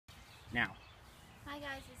now. Hi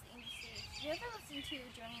guys, it's Anastasia. Did you ever listen to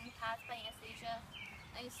Journey in the Past by Anastasia?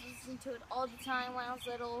 I used to listen to it all the time when I was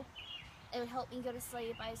little. It would help me go to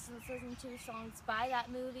sleep. I used to listen to songs by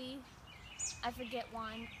that movie. I forget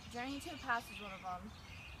one. Journey to the Past is one of them.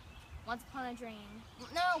 Once Upon a Dream.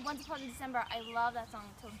 No, Once Upon a December. I love that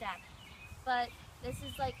song till death. But this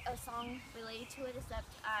is like a song related to it,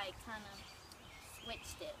 except I kind of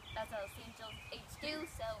switched it. That's how St. Joe's H do,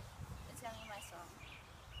 so it's gonna be my song.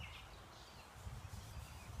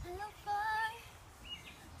 How far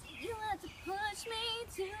do you have to push me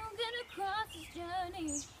to get across this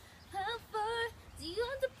journey? How far do you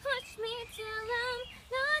have to push me till I'm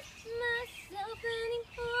not myself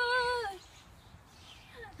anymore?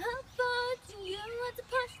 How far do you have to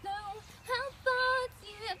push through? How far do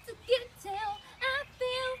you have to get till I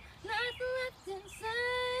feel nothing left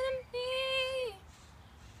inside of me?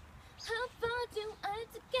 How far do I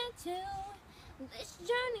have to get to this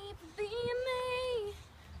journey for being me?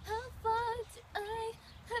 How far do I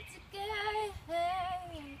have to get?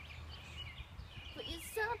 But you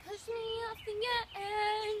still push me off the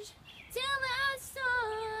edge till I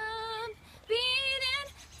stop beating,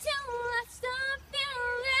 till I stop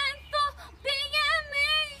feeling for being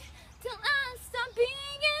me, till I stop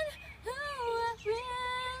being who I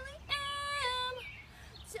really am,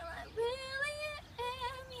 till I really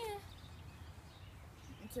am, yeah.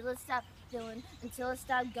 Until I stop feeling, until I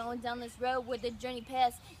stop going down this road where the journey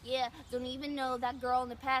passed. Yeah, don't even know that girl in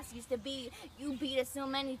the past used to be. You beat us so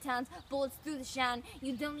many times, bullets through the shine.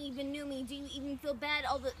 You don't even knew me. Do you even feel bad?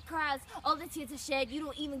 All the cries, all the tears I shed. You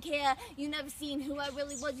don't even care. You never seen who I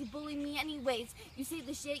really was. You bullied me anyways. You say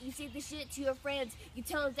the shit. You say the shit to your friends. You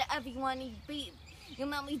tell it to everyone. You beat. You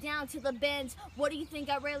melt me down to the bends. What do you think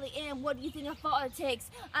I really am? What do you think how far it takes?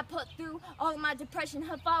 I put through all of my depression.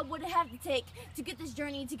 How far would it have to take to get this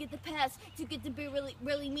journey, to get the past, to get to be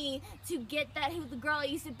really me, to get that who the girl I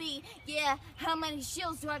used to be? Yeah, how many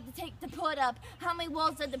shields do I have to take to put up? How many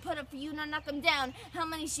walls do I have to put up for you to not knock them down? How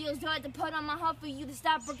many shields do I have to put on my heart for you to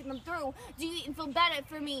stop breaking them through? Do you even feel better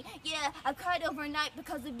for me? Yeah, I cried overnight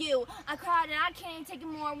because of you. I cried and I can't take it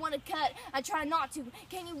more. I want to cut. I try not to.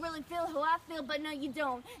 Can you really feel how I feel? But no, you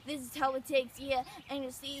don't. This is how it takes. Yeah, and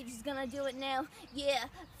your siege is gonna do it now. Yeah,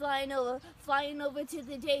 flying over to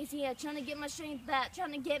the days. Yeah, trying to get my strength back,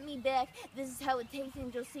 trying to get me back. This is how it takes,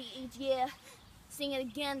 Angel Siege. Yeah, sing it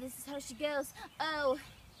again. This is how she goes. Oh.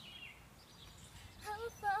 How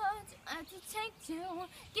far do I have to take to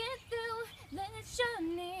get through this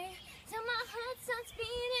journey? Till my heart starts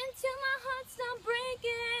beating, till my heart starts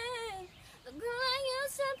breaking. The girl I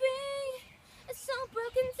used to be is so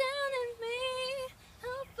broken down in me.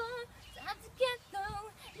 How far do I have to get through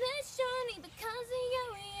this journey because of you,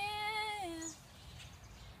 yeah.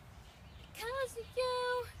 Because of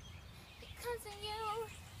you, because of you.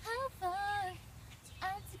 How far do I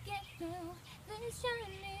have to get through this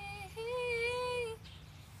journey?